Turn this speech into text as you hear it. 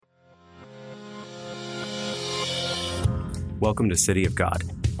Welcome to City of God,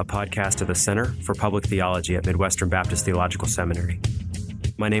 a podcast of the Center for Public Theology at Midwestern Baptist Theological Seminary.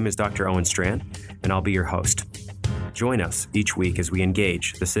 My name is Dr. Owen Strand, and I'll be your host. Join us each week as we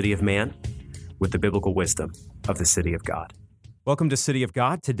engage the city of man with the biblical wisdom of the city of God. Welcome to City of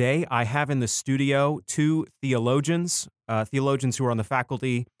God. Today, I have in the studio two theologians who are on the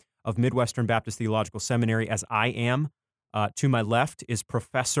faculty of Midwestern Baptist Theological Seminary, as I am. To my left is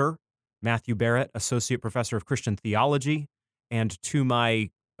Professor Matthew Barrett, Associate Professor of Christian Theology. And to my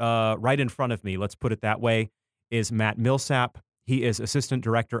right in front of me, let's put it that way, is Matt Millsap. He is Assistant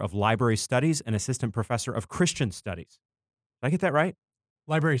Director of Library Studies and Assistant Professor of Christian Studies. Did I get that right?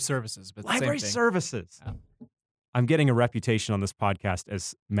 Library Services, but Library same thing. Services. Yeah. I'm getting a reputation on this podcast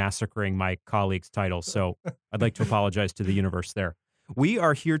as massacring my colleagues' titles, so I'd like to apologize to the universe there. We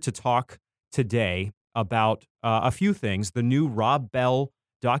are here to talk today about a few things. The new Rob Bell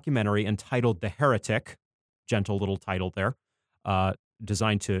documentary entitled The Heretic, gentle little title there,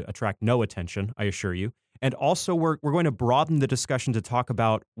 designed to attract no attention, I assure you. And also we're going to broaden the discussion to talk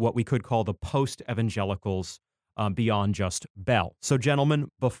about what we could call the Post-Evangelicals beyond just Bell. So, gentlemen,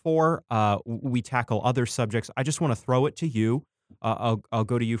 before we tackle other subjects, I just want to throw it to you. I'll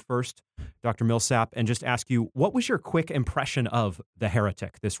go to you first, Dr. Millsap, and just ask you, what was your quick impression of The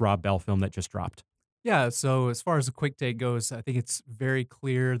Heretic, this Rob Bell film that just dropped? Yeah, so as far as a quick take goes, I think it's very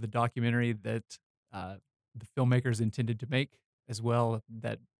clear the documentary that the filmmakers intended to make, as well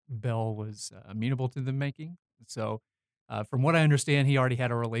that Bell was amenable to them making. So from what I understand, he already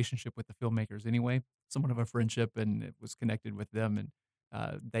had a relationship with the filmmakers anyway, somewhat of a friendship, and it was connected with them,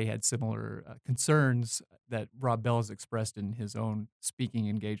 and they had similar concerns that Rob Bell has expressed in his own speaking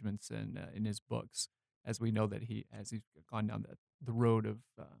engagements and in his books, as we know that as he's gone down the road of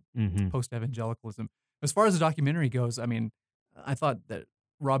post-evangelicalism. As far as the documentary goes, I mean, I thought that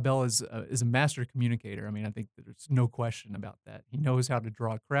Rob Bell is a master communicator. I mean, I think that there's no question about that. He knows how to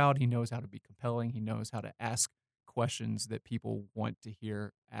draw a crowd. He knows how to be compelling. He knows how to ask questions that people want to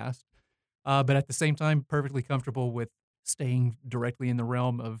hear asked. But at the same time, perfectly comfortable with staying directly in the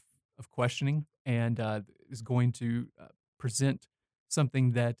realm of questioning, and is going to present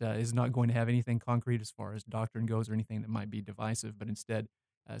something that is not going to have anything concrete as far as doctrine goes or anything that might be divisive, but instead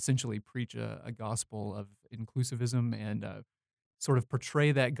essentially preach a gospel of inclusivism and sort of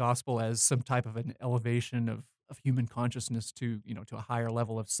portray that gospel as some type of an elevation of human consciousness to a higher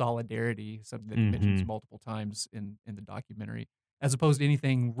level of solidarity, something that he mentions multiple times in the documentary, as opposed to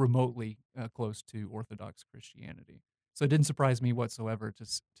anything remotely close to Orthodox Christianity. So it didn't surprise me whatsoever to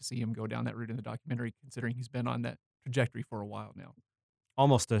see him go down that route in the documentary, considering he's been on that trajectory for a while now.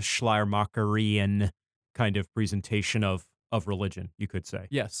 Almost a Schleiermacherian kind of presentation of religion, you could say.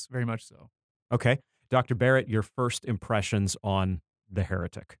 Yes, very much so. Okay. Dr. Barrett, your first impressions on The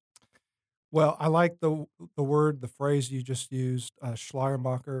Heretic. Well, I like the phrase you just used,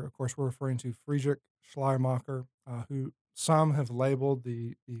 Schleiermacher. Of course, we're referring to Friedrich Schleiermacher, who some have labeled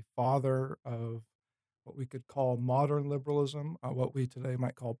the father of what we could call modern liberalism, what we today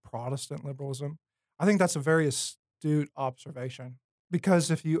might call Protestant liberalism. I think that's a very astute observation, because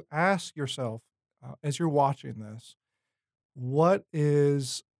if you ask yourself, as you're watching this, what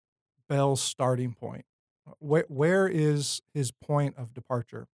is Bell's starting point? Where is his point of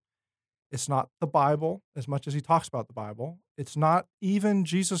departure? It's not the Bible, as much as he talks about the Bible. It's not even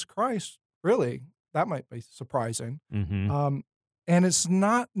Jesus Christ, really. That might be surprising. And it's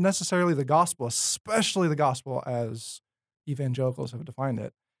not necessarily the gospel, especially the gospel as evangelicals have defined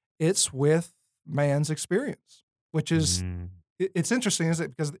it. It's with man's experience, which is, it's interesting, isn't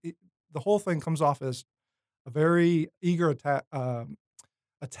it? Because the whole thing comes off as a very eager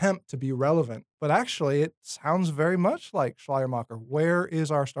attempt to be relevant, but actually it sounds very much like Schleiermacher. Where is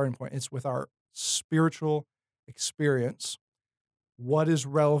our starting point? It's with our spiritual experience. What is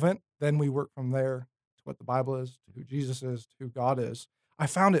relevant? Then we work from there to what the Bible is, to who Jesus is, to who God is. I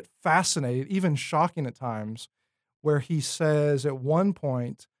found it fascinating, even shocking at times, where he says at one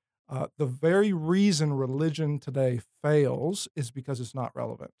point, the very reason religion today fails is because it's not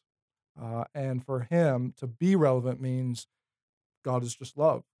relevant. And for him, to be relevant means God is just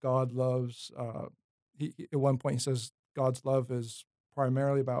love. God loves, at one point he says God's love is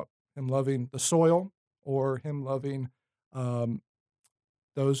primarily about him loving the soil, or him loving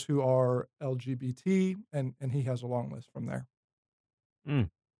those who are LGBT, and he has a long list from there.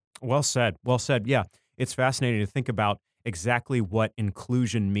 Well said. Well said. Yeah, it's fascinating to think about exactly what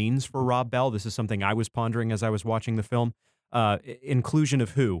inclusion means for Rob Bell. This is something I was pondering as I was watching the film. Inclusion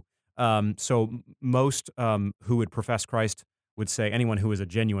of who? So most who would profess Christ would say, anyone who is a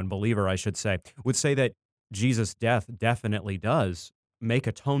genuine believer, I should say, would say that Jesus' death definitely does make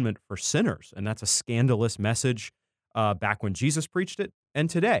atonement for sinners, and that's a scandalous message. back when Jesus preached it, and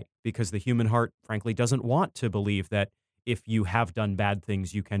today, because the human heart, frankly, doesn't want to believe that if you have done bad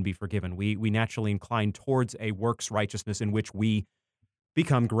things, you can be forgiven. We naturally incline towards a works righteousness in which we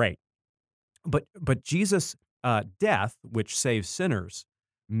become great. But Jesus' death, which saves sinners,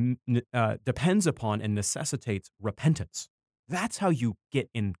 depends upon and necessitates repentance. That's how you get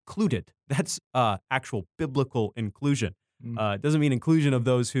included. That's actual biblical inclusion. Mm. It doesn't mean inclusion of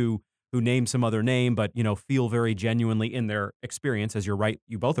those who name some other name, but feel very genuinely in their experience, as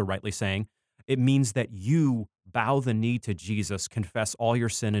you both are rightly saying. It means that you bow the knee to Jesus, confess all your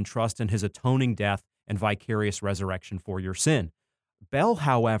sin, and trust in his atoning death and vicarious resurrection for your sin. Bell,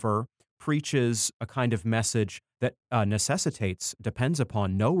 however, preaches a kind of message that depends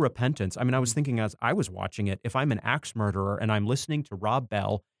upon no repentance. I mean, I was thinking as I was watching it, if I'm an axe murderer and I'm listening to Rob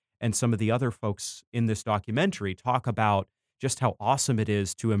Bell and some of the other folks in this documentary talk about just how awesome it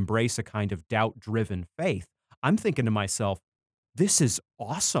is to embrace a kind of doubt-driven faith, I'm thinking to myself, this is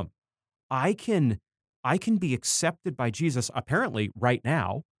awesome. I can be accepted by Jesus apparently right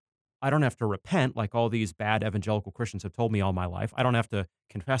now. I don't have to repent like all these bad evangelical Christians have told me all my life. I don't have to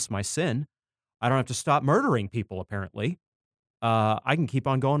confess my sin. I don't have to stop murdering people, apparently. I can keep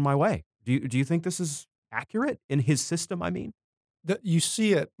on going my way. Do you think this is accurate in his system, I mean? You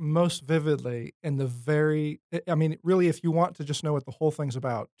see it most vividly in the I mean, really, if you want to just know what the whole thing's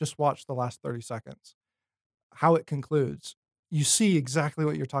about, just watch the last 30 seconds. How it concludes, you see exactly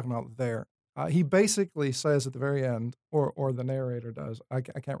what you're talking about there. He basically says at the very end, or the narrator does, I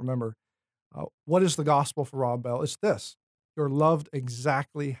can't remember, what is the gospel for Rob Bell? It's this: you're loved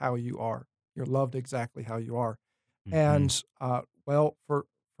exactly how you are. You're loved exactly how you are. Mhm. And well,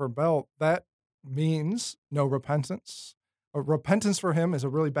 for Bell, that means no repentance. Repentance for him is a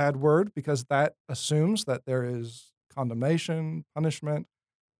really bad word because that assumes that there is condemnation, punishment,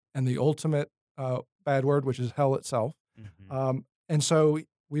 and the ultimate bad word, which is hell itself. Mhm. And so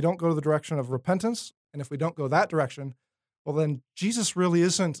we don't go to the direction of repentance. And if we don't go that direction, well, then Jesus really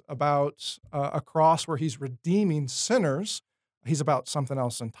isn't about a cross where he's redeeming sinners. He's about something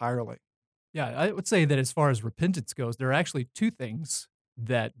else entirely. Yeah, I would say that as far as repentance goes, there are actually two things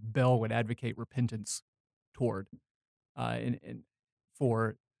that Bell would advocate repentance toward, and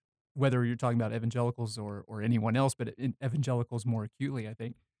for whether you're talking about evangelicals or anyone else, but in evangelicals more acutely, I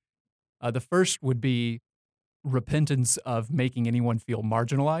think. The first would be repentance of making anyone feel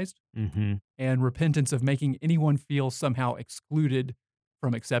marginalized, Mhm. and repentance of making anyone feel somehow excluded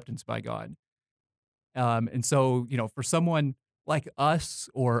from acceptance by God. And so, for someone like us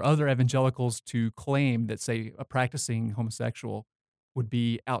or other evangelicals to claim that, say, a practicing homosexual would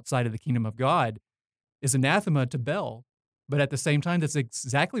be outside of the kingdom of God is anathema to Bell. But at the same time, that's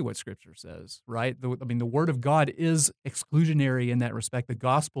exactly what Scripture says, right? The Word of God is exclusionary in that respect. The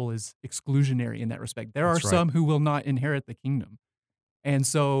gospel is exclusionary in that respect. There are That's right. some who will not inherit the kingdom. And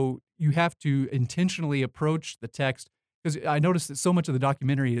so you have to intentionally approach the text because I noticed that so much of the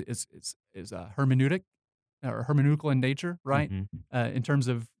documentary is hermeneutic or hermeneutical in nature, right? Mhm. In terms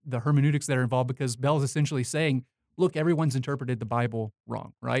of the hermeneutics that are involved, because Bell is essentially saying, look, everyone's interpreted the Bible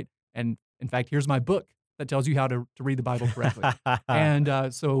wrong, right? And in fact, here's my book that tells you how to read the Bible correctly.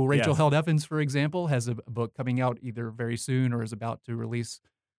 And so Rachel Yes. Held Evans, for example, has a book coming out either very soon or is about to release,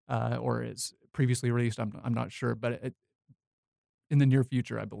 or is previously released. I'm not sure, but in the near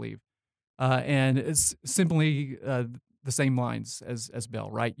future, I believe. And it's simply the same lines as Bell,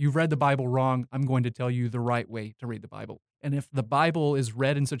 right? You've read the Bible wrong. I'm going to tell you the right way to read the Bible. And if the Bible is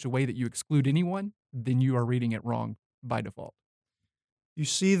read in such a way that you exclude anyone, then you are reading it wrong by default. You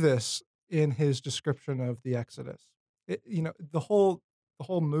see this in his description of the Exodus. The whole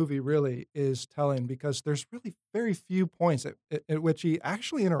movie really is telling because there's really very few points at which he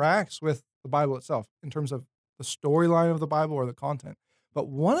actually interacts with the Bible itself in terms of the storyline of the Bible or the content. But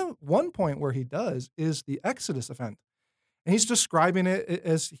one point where he does is the Exodus event, and he's describing it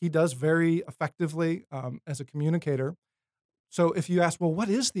as he does very effectively as a communicator. So if you ask, well, what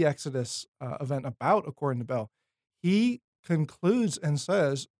is the Exodus event about, according to Bell? He concludes and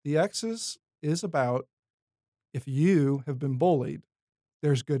says the Exodus is about if you have been bullied,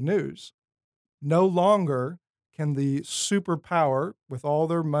 there's good news. No longer can the superpower with all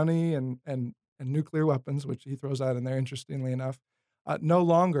their money and nuclear weapons, which he throws out in there, interestingly enough, no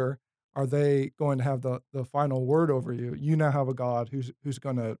longer are they going to have the final word over you. You now have a God who's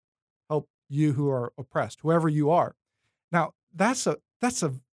going to help you who are oppressed, whoever you are. Now,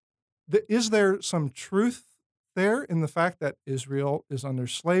 is there some truth there in the fact that Israel is under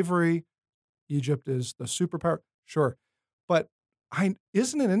slavery, Egypt is the superpower? Sure. But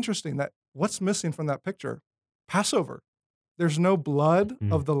isn't it interesting that what's missing from that picture? Passover. There's no blood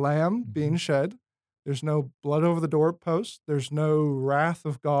Mm. of the lamb being Mhm. shed. There's no blood over the doorpost. There's no wrath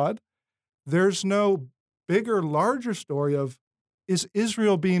of God. There's no bigger, larger story of, is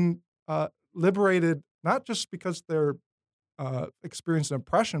Israel being liberated, not just because they're experiencing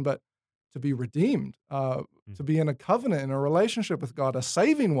oppression, but to be redeemed, to be in a covenant, in a relationship with God, a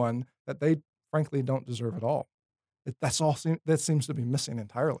saving one that they frankly don't deserve at all. That seems to be missing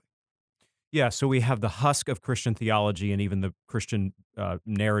entirely. Yeah, so we have the husk of Christian theology and even the Christian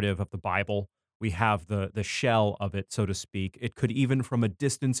narrative of the Bible. We have the shell of it, so to speak. It could even from a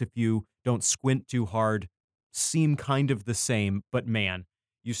distance, if you don't squint too hard, seem kind of the same. But man,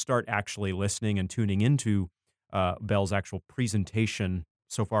 you start actually listening and tuning into Bell's actual presentation,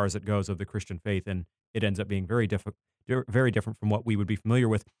 so far as it goes, of the Christian faith, and it ends up being very different from what we would be familiar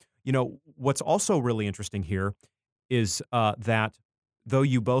with. You know, what's also really interesting here is that though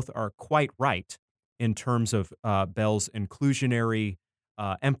you both are quite right in terms of Bell's inclusionary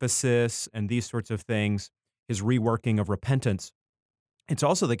emphasis and these sorts of things, his reworking of repentance, it's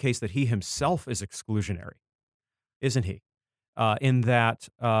also the case that he himself is exclusionary, isn't he? In that,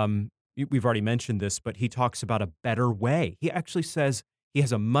 we've already mentioned this, but he talks about a better way. He actually says he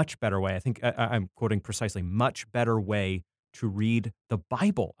has a much better way. I think I'm quoting precisely, much better way to read the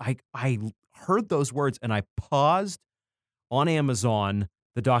Bible. I heard those words and I paused on Amazon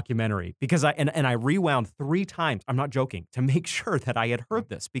the documentary because I rewound 3 times. I'm not joking, to make sure that I had heard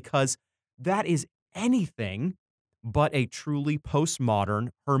this, because that is anything but a truly postmodern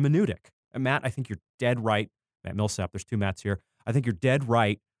hermeneutic. And Matt, I think you're dead right. Matt Millsap, there's 2 Matts here. I think you're dead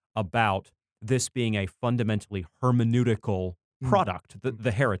right about this being a fundamentally hermeneutical product,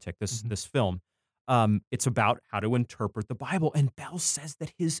 the Heretic, this film. It's about how to interpret the Bible, and Bell says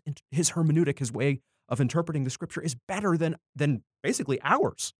that his hermeneutic, his way of interpreting the Scripture, is better than basically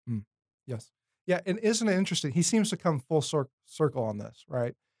ours. Yes. Yeah, and isn't it interesting? He seems to come full circle on this,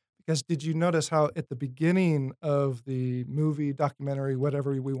 right? Because did you notice how at the beginning of the movie, documentary,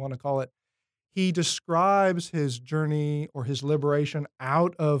 whatever we want to call it, he describes his journey or his liberation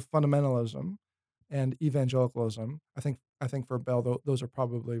out of fundamentalism and evangelicalism. I think for Bell, those are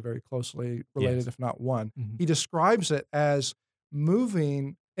probably very closely related, Yes. if not one. Mhm. He describes it as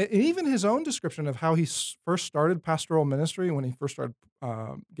moving, and even his own description of how he first started pastoral ministry when he first started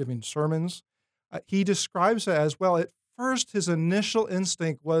giving sermons. He describes it as, well, at first his initial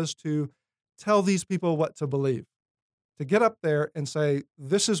instinct was to tell these people what to believe, to get up there and say,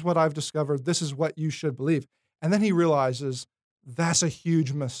 this is what I've discovered, this is what you should believe. And then he realizes that's a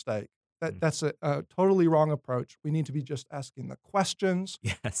huge mistake. That's a totally wrong approach. We need to be just asking the questions.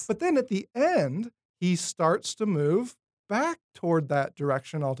 Yes. But then at the end, he starts to move back toward that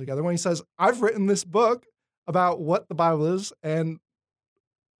direction altogether when he says, I've written this book about what the Bible is and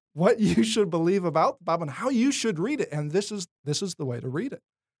what you should believe about the Bible and how you should read it. And this is the way to read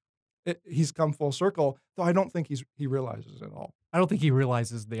it. He's come full circle, though I don't think he realizes it all. I don't think he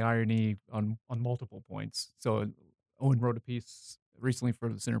realizes the irony on multiple points. So Owen wrote a piece recently for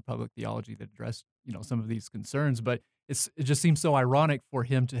the Center for Public Theology that addressed, some of these concerns, but it just seems so ironic for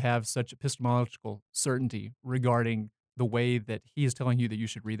him to have such epistemological certainty regarding the way that he is telling you that you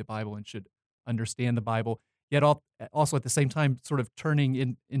should read the Bible and should understand the Bible, yet also at the same time sort of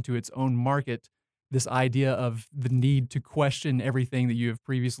turning into its own market this idea of the need to question everything that you have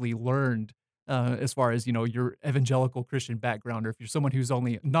previously learned, as far as, your evangelical Christian background, or if you're someone who's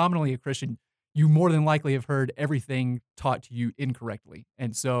only nominally a Christian, you more than likely have heard everything taught to you incorrectly.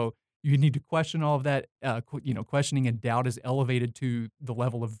 And so you need to question all of that. Questioning and doubt is elevated to the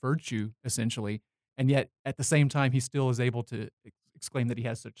level of virtue, essentially. And yet, at the same time, he still is able to exclaim that he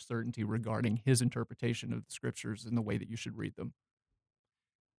has such certainty regarding his interpretation of the Scriptures and the way that you should read them.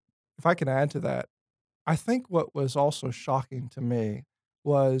 If I can add to that, I think what was also shocking to me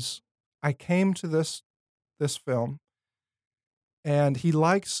was I came to this film, and he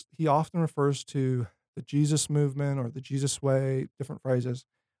often refers to the Jesus movement or the Jesus way, different phrases.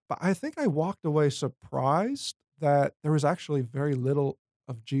 But I think I walked away surprised that there was actually very little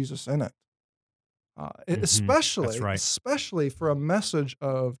of Jesus in it. That's right. Especially for a message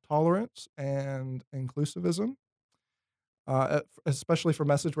of tolerance and inclusivism, especially for a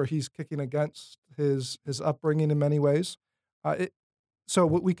message where he's kicking against his upbringing in many ways. So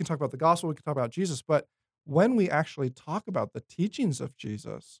we can talk about the gospel, we can talk about Jesus, but when we actually talk about the teachings of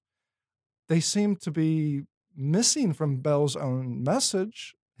Jesus, they seem to be missing from Bell's own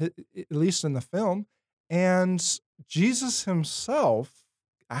message, at least in the film. And Jesus himself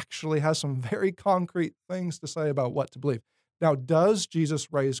actually has some very concrete things to say about what to believe. Now, does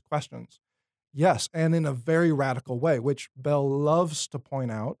Jesus raise questions? Yes, and in a very radical way, which Bell loves to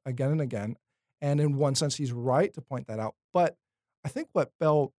point out again and again. And in one sense, he's right to point that out. But I think what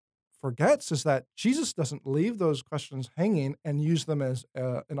Bell forgets is that Jesus doesn't leave those questions hanging and use them as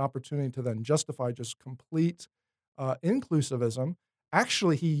an opportunity to then justify just complete inclusivism.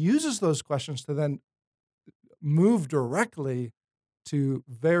 Actually, he uses those questions to then move directly to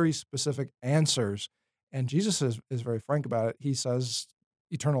very specific answers. And Jesus is very frank about it. He says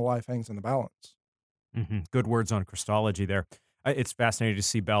eternal life hangs in the balance. Good words on Christology there. It's fascinating to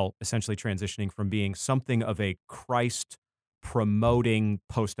see Bell essentially transitioning from being something of a Christ promoting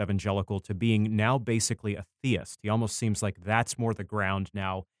post-evangelical to being now basically a theist. He almost seems like that's more the ground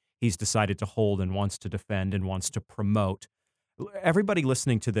now he's decided to hold and wants to defend and wants to promote. Everybody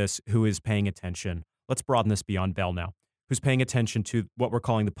listening to this who is paying attention, let's broaden this beyond Bell now, who's paying attention to what we're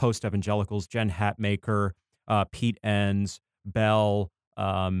calling the post-evangelicals, Jen Hatmaker, Pete Enns, Bell,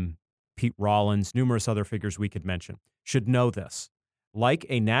 Pete Rollins, numerous other figures we could mention, should know this. Like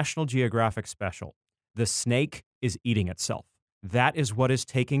a National Geographic special, the snake is eating itself. That is what is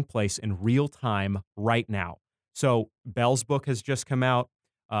taking place in real time right now. So Bell's book has just come out.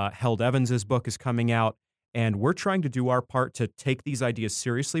 Held Evans's book is coming out. And we're trying to do our part to take these ideas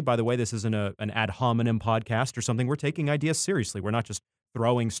seriously. By the way, this isn't an ad hominem podcast or something. We're taking ideas seriously. We're not just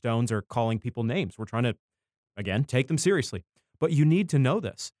throwing stones or calling people names. We're trying to, again, take them seriously. But you need to know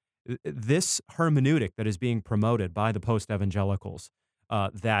this. This hermeneutic that is being promoted by the post-evangelicals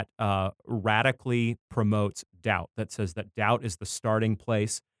that radically promotes doubt, that says that doubt is the starting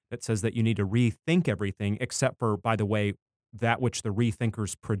place, that says that you need to rethink everything except for, by the way, that which the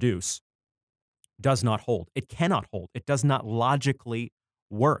rethinkers produce, does not hold. It cannot hold. It does not logically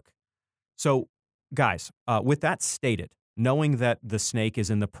work. So, guys, with that stated, knowing that the snake is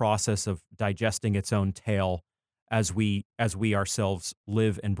in the process of digesting its own tail as we ourselves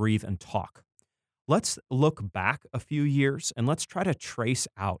live and breathe and talk, let's look back a few years and let's try to trace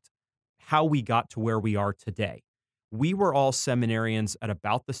out how we got to where we are today. We were all seminarians at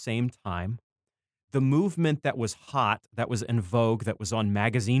about the same time. The movement that was hot, that was in vogue, that was on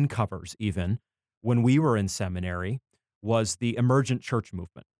magazine covers even, when we were in seminary, was the emergent church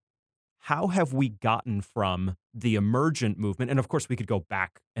movement. How have we gotten from the emergent movement? And of course, we could go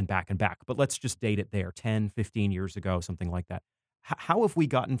back and back and back, but let's just date it there, 10, 15 years ago, something like that. How have we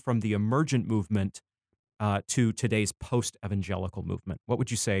gotten from the emergent movement to today's post-evangelical movement? What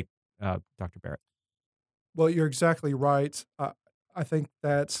would you say, Dr. Barrett? Well, you're exactly right. I think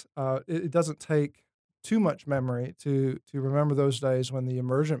that it doesn't take too much memory to remember those days when the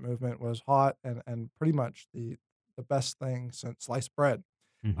emergent movement was hot and pretty much the best thing since sliced bread.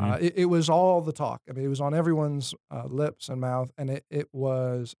 It was all the talk. I mean, it was on everyone's lips and mouth, and it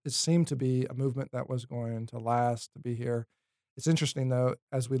seemed to be a movement that was going to last, to be here. It's interesting, though,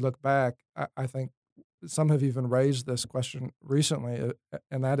 as we look back, I think some have even raised this question recently,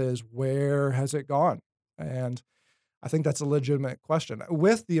 and that is, where has it gone? And I think that's a legitimate question.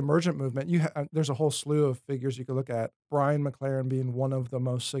 With the emergent movement, there's a whole slew of figures you could look at, Brian McLaren being one of the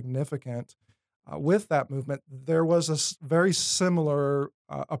most significant. With that movement, there was a very similar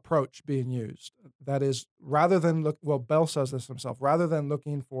approach being used. That is, rather than Bell says this himself, rather than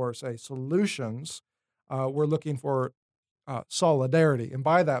looking for, say, solutions, we're looking for solidarity. And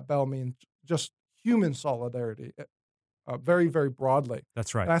by that, Bell means just human solidarity, very, very broadly.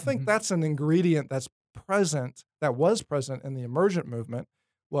 That's right. And I think that's an ingredient that was present in the emergent movement,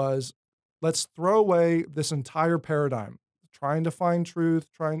 was let's throw away this entire paradigm, trying to find truth,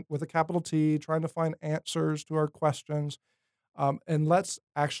 trying with a capital T, trying to find answers to our questions. And let's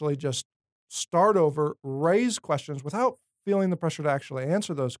actually just start over, raise questions without feeling the pressure to actually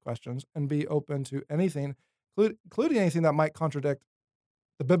answer those questions, and be open to anything, including anything that might contradict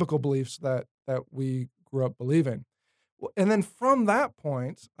the biblical beliefs that we grew up believing. And then from that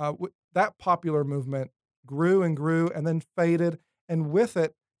point, that popular movement grew and grew and then faded. And with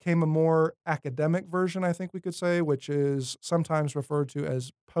it came a more academic version, I think we could say, which is sometimes referred to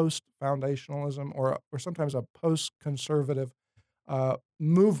as post-foundationalism or sometimes a post-conservative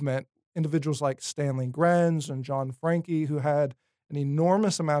movement. Individuals like Stanley Grenz and John Franke, who had an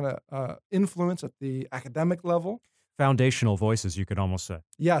enormous amount of influence at the academic level. Foundational voices, you could almost say.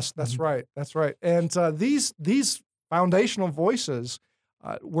 Yes, that's right. That's right. And these foundational voices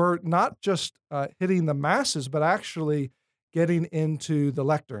were not just hitting the masses, but actually getting into the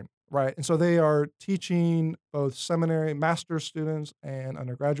lectern, right? And so they are teaching both seminary master's students and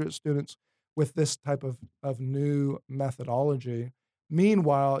undergraduate students with this type of new methodology.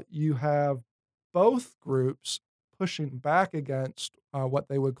 Meanwhile, you have both groups pushing back against what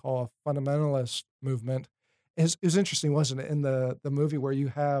they would call a fundamentalist movement. It was interesting, wasn't it, in the movie where you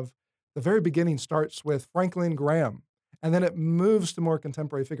have the very beginning starts with Franklin Graham, and then it moves to more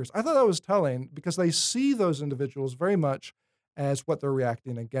contemporary figures. I thought that was telling because they see those individuals very much as what they're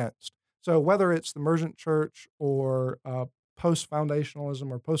reacting against. So whether it's the emergent church or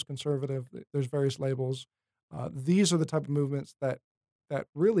post-foundationalism or post-conservative, there's various labels. These are the type of movements that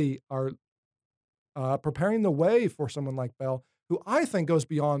really are preparing the way for someone like Bell, who I think goes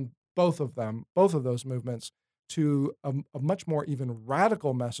beyond both of them, both of those movements, to a much more even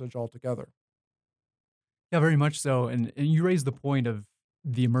radical message altogether. Yeah, very much so. And you raised the point of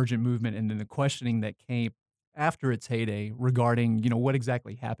the emergent movement and then the questioning that came after its heyday regarding, what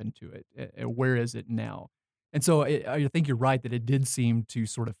exactly happened to it, where is it now? And so I think you're right that it did seem to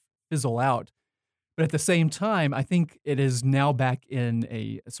sort of fizzle out. But at the same time, I think it is now back in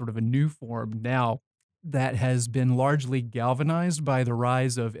a sort of a new form now that has been largely galvanized by the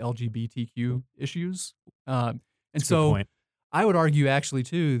rise of LGBTQ issues. And That's a good so point. I would argue actually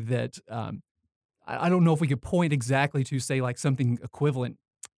too that I don't know if we could point exactly to say like something equivalent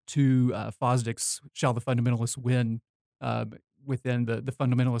to Fosdick's "Shall the Fundamentalists Win" uh, within the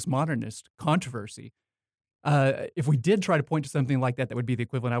fundamentalist modernist controversy. If we did try to point to something like that, that would be the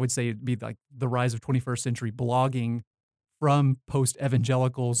equivalent. I would say it'd be like the rise of 21st century blogging from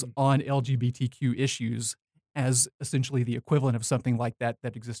post-evangelicals on LGBTQ issues as essentially the equivalent of something like that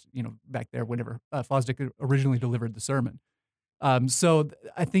that existed, back there whenever Fosdick originally delivered the sermon. I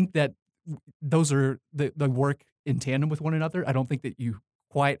think that those are the work in tandem with one another. I don't think that you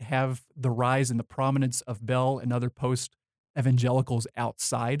quite have the rise and the prominence of Bell and other post-evangelicals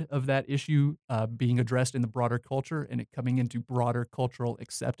outside of that issue being addressed in the broader culture and it coming into broader cultural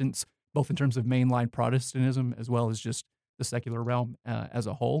acceptance, both in terms of mainline Protestantism as well as just the secular realm as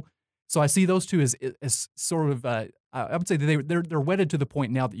a whole. So I see those two as sort of I would say that they're wedded to the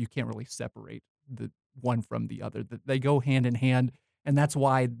point now that you can't really separate the one from the other. That they go hand in hand. And that's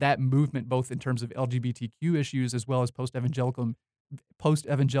why that movement, both in terms of LGBTQ issues as well as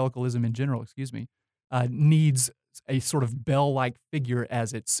post-evangelicalism in general, needs a sort of Bell-like figure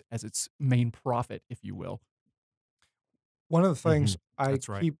as its main prophet, if you will. One of the things I That's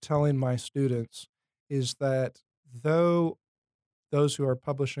right. keep telling my students is that though those who are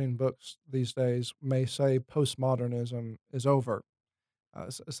publishing books these days may say postmodernism is over,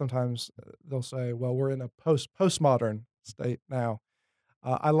 sometimes they'll say, well, we're in a postmodern state now.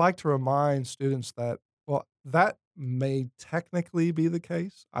 I like to remind students that, well, that may technically be the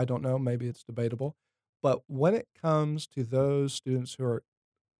case. I don't know. Maybe it's debatable. But when it comes to those students who are,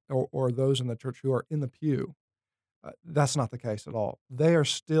 or those in the church who are in the pew, that's not the case at all. They are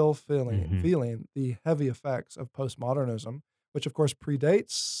still Mhm. feeling the heavy effects of postmodernism, which of course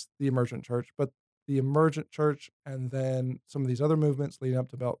predates the emergent church, but the emergent church and then some of these other movements leading up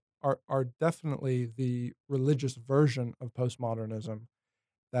to Belt are definitely the religious version of postmodernism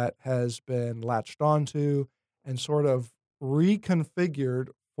that has been latched onto and sort of reconfigured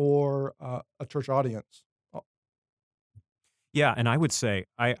for a church audience. Oh, Yeah, and I would say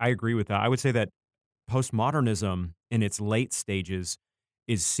I agree with that. I would say that postmodernism in its late stages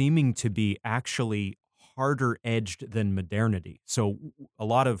is seeming to be actually harder edged than modernity. So a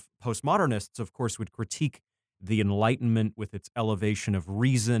lot of postmodernists, of course, would critique the Enlightenment with its elevation of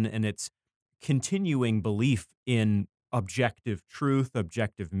reason and its continuing belief in objective truth,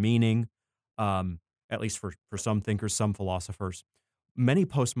 objective meaning, um, at least for some thinkers, some philosophers. Many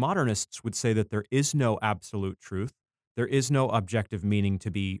postmodernists would say that there is no absolute truth. There is no objective meaning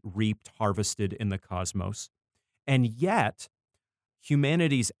to be reaped, harvested in the cosmos. And yet,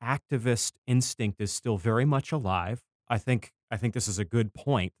 humanity's activist instinct is still very much alive. I think this is a good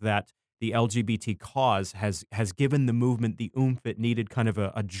point that the LGBT cause has given the movement the oomph it needed, kind of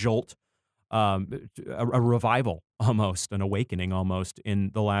a jolt, a revival almost, an awakening almost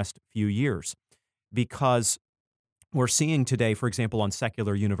in the last few years. Because we're seeing today, for example, on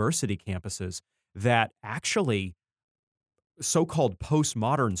secular university campuses, that actually so-called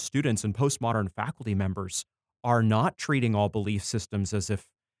postmodern students and postmodern faculty members are not treating all belief systems as if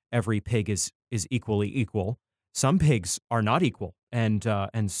every pig is equally equal. Some pigs are not equal, and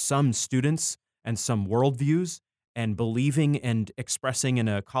some students and some worldviews and believing and expressing in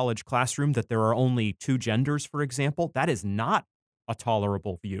a college classroom that there are only two genders, for example, that is not a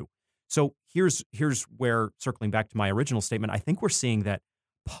tolerable view. So here's where, circling back to my original statement, I think we're seeing that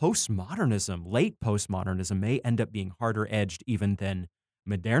postmodernism, late postmodernism, may end up being harder edged even than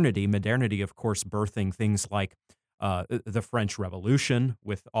modernity. Modernity, of course, birthing things like the French Revolution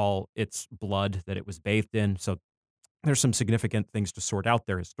with all its blood that it was bathed in. So there's some significant things to sort out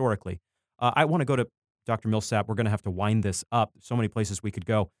there historically. I want to go to Dr. Millsap. We're going to have to wind this up. So many places we could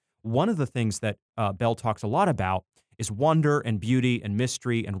go. One of the things that Bell talks a lot about is wonder and beauty and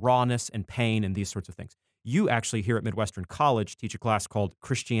mystery and rawness and pain and these sorts of things. You actually here at Midwestern College teach a class called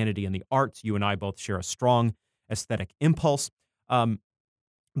Christianity and the Arts. You and I both share a strong aesthetic impulse.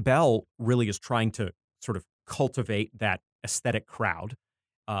 Bell really is trying to sort of cultivate that aesthetic crowd.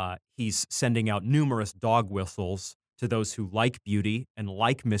 He's sending out numerous dog whistles to those who like beauty and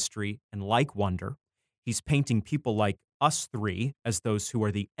like mystery and like wonder. He's painting people like us three as those who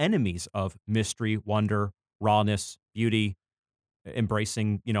are the enemies of mystery, wonder, rawness, beauty,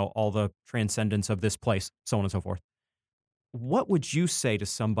 embracing, all the transcendence of this place, so on and so forth. What would you say to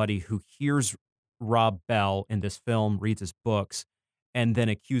somebody who hears Rob Bell in this film, reads his books, and then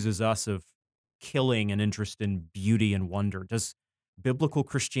accuses us of killing an interest in beauty and wonder? Does biblical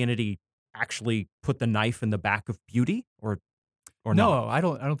Christianity actually put the knife in the back of beauty, or not? No, I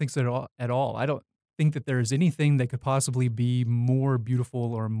don't think so at all. I don't think that there's anything that could possibly be more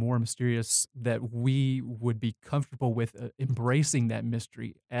beautiful or more mysterious that we would be comfortable with embracing that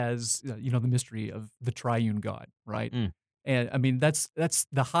mystery as the mystery of the triune God, right? Mm, And I mean that's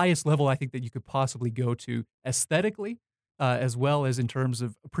the highest level I think that you could possibly go to aesthetically, as well as in terms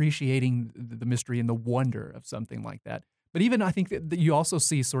of appreciating the mystery and the wonder of something like that. But even I think that you also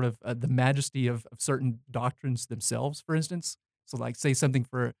see sort of the majesty of certain doctrines themselves. For instance, so like say something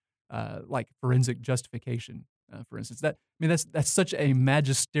for like forensic justification, for instance. That I mean that's such a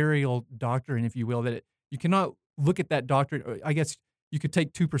magisterial doctrine, if you will, that you cannot look at that doctrine. I guess you could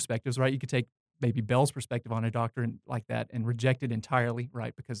take two perspectives, right? You could take maybe Bell's perspective on a doctrine like that and reject it entirely,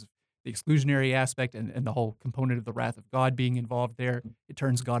 right? Because of the exclusionary aspect and the whole component of the wrath of God being involved there. It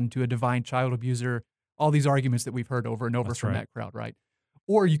turns God into a divine child abuser. All these arguments that we've heard over and over that's from right. that crowd, right?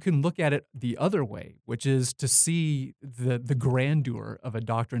 Or you can look at it the other way, which is to see the grandeur of a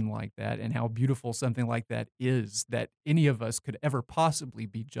doctrine like that and how beautiful something like that is, that any of us could ever possibly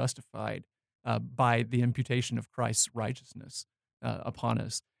be justified by the imputation of Christ's righteousness upon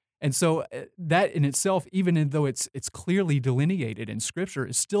us. And so that in itself, even though it's clearly delineated in Scripture,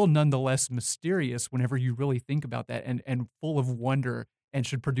 is still nonetheless mysterious whenever you really think about that, and full of wonder and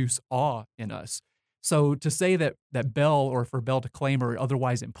should produce awe in us. So to say that Bell, or for Bell to claim or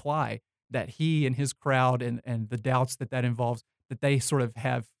otherwise imply that he and his crowd and the doubts that involves, that they sort of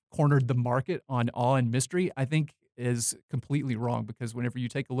have cornered the market on awe and mystery, I think is completely wrong, because whenever you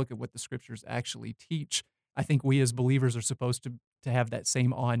take a look at what the Scriptures actually teach, I think we as believers are supposed to have that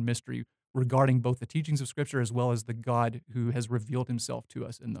same awe and mystery regarding both the teachings of Scripture as well as the God who has revealed himself to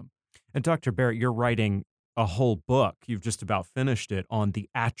us in them. And Dr. Barrett, you're writing a whole book. You've just about finished it on the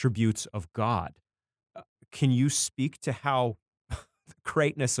attributes of God. Can you speak to how the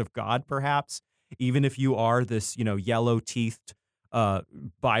greatness of God, perhaps, even if you are this, yellow-teethed,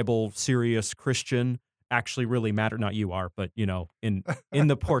 Bible serious Christian, actually really matter? Not you are, but in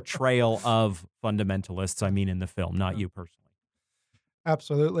the portrayal of fundamentalists, I mean, in the film, not you personally.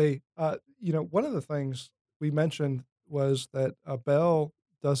 Absolutely. One of the things we mentioned was that Bell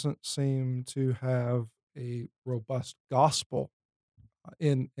doesn't seem to have a robust gospel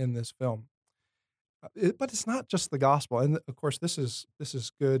in this film. But it's not just the gospel, and of course, this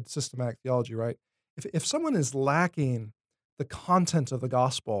is good systematic theology, right? If someone is lacking the content of the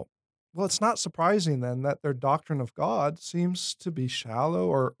gospel, well, it's not surprising then that their doctrine of God seems to be shallow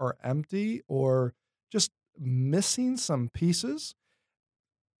or empty or just missing some pieces.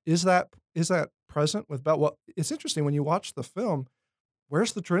 Is that present with Bell? Well, it's interesting when you watch the film.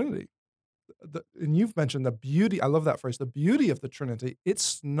 Where's the Trinity? And you've mentioned the beauty. I love that phrase, the beauty of the Trinity.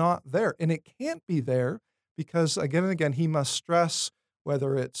 It's not there, and it can't be there because again and again he must stress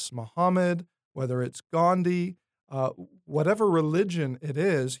whether it's Muhammad, whether it's Gandhi, whatever religion it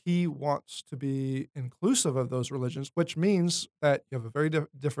is, he wants to be inclusive of those religions, which means that you have a very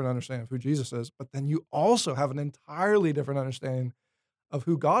different understanding of who Jesus is, but then you also have an entirely different understanding of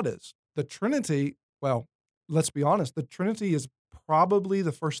who God is. The Trinity, well, let's be honest, the Trinity is probably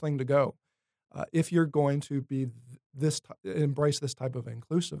the first thing to go if you're going to be embrace this type of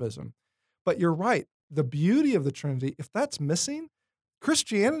inclusivism. But you're right. The beauty of the Trinity, if that's missing,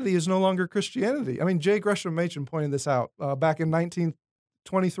 Christianity is no longer Christianity. I mean, J. Gresham Machen pointed this out back in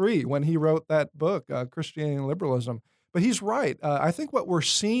 1923 when he wrote that book, Christianity and Liberalism. But he's right. I think what we're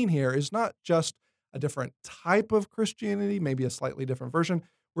seeing here is not just a different type of Christianity, maybe a slightly different version.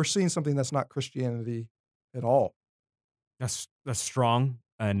 We're seeing something that's not Christianity at all. That's strong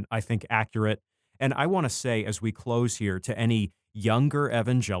and I think accurate. And I want to say, as we close here, to any younger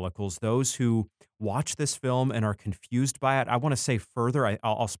evangelicals, those who watch this film and are confused by it, I want to say further,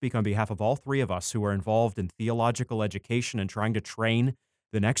 I'll speak on behalf of all three of us who are involved in theological education and trying to train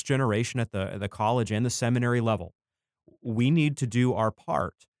the next generation at the college and the seminary level. We need to do our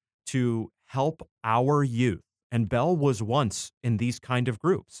part to help our youth. And Bell was once in these kind of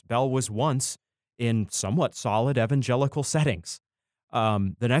groups. Bell was once in somewhat solid evangelical settings.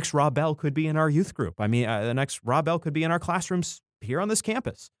 The next Rob Bell could be in our youth group. I mean, the next Rob Bell could be in our classrooms here on this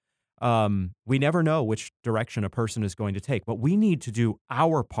campus. We never know which direction a person is going to take, but we need to do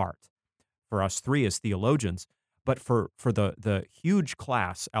our part for us three as theologians, but for the huge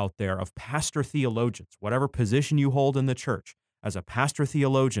class out there of pastor theologians, whatever position you hold in the church, as a pastor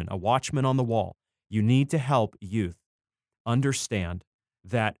theologian, a watchman on the wall, you need to help youth understand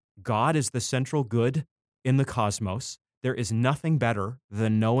that God is the central good in the cosmos. There is nothing better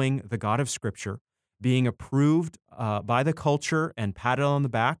than knowing the God of Scripture, being approved by the culture and patted on the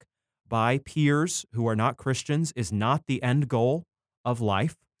back by peers who are not Christians is not the end goal of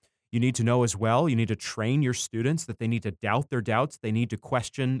life. You need to know as well, you need to train your students that they need to doubt their doubts. They need to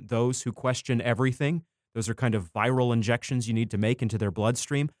question those who question everything. Those are kind of viral injections you need to make into their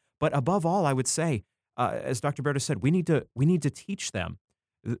bloodstream. But above all, I would say, as Dr. Berta said, we need to teach them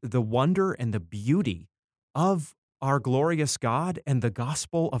the wonder and the beauty of our glorious God and the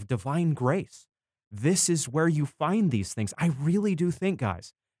gospel of divine grace. This is where you find these things. I really do think,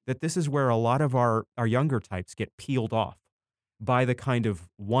 guys, that this is where a lot of our younger types get peeled off by the kind of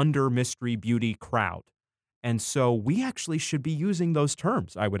wonder, mystery, beauty crowd. And so we actually should be using those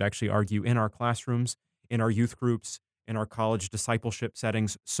terms, I would actually argue, in our classrooms, in our youth groups, in our college discipleship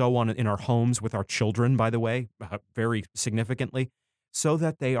settings, so on, in our homes with our children, by the way, very significantly, so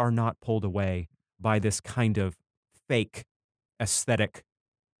that they are not pulled away by this kind of fake aesthetic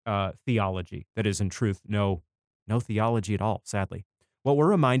theology that is in truth no theology at all, sadly. Well, we're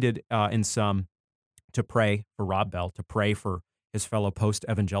reminded in some to pray for Rob Bell, to pray for his fellow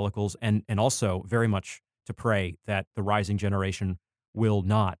post-evangelicals, and also very much to pray that the rising generation will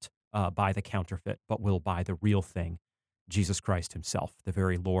not buy the counterfeit, but will buy the real thing, Jesus Christ himself, the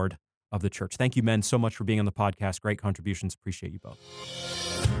very Lord of the church. Thank you, men, so much for being on the podcast. Great contributions. Appreciate you both.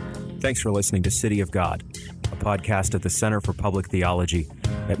 Thanks for listening to City of God, a podcast of the Center for Public Theology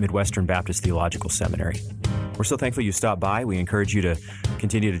at Midwestern Baptist Theological Seminary. We're so thankful you stopped by. We encourage you to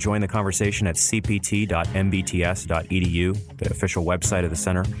continue to join the conversation at cpt.mbts.edu, the official website of the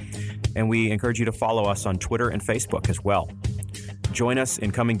center. And we encourage you to follow us on Twitter and Facebook as well. Join us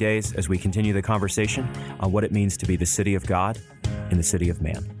in coming days as we continue the conversation on what it means to be the city of God in the city of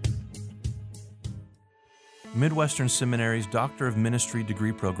man. Midwestern Seminary's Doctor of Ministry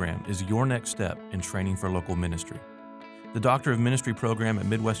degree program is your next step in training for local ministry. The Doctor of Ministry program at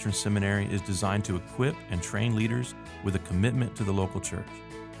Midwestern Seminary is designed to equip and train leaders with a commitment to the local church.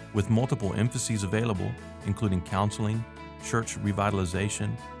 With multiple emphases available, including counseling, church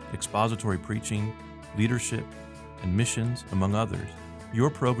revitalization, expository preaching, leadership, and missions, among others, your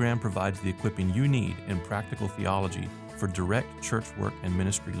program provides the equipping you need in practical theology for direct church work and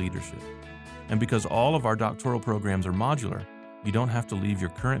ministry leadership. And because all of our doctoral programs are modular, you don't have to leave your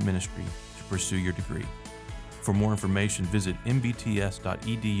current ministry to pursue your degree. For more information, visit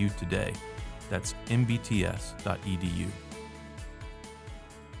mbts.edu today. That's mbts.edu.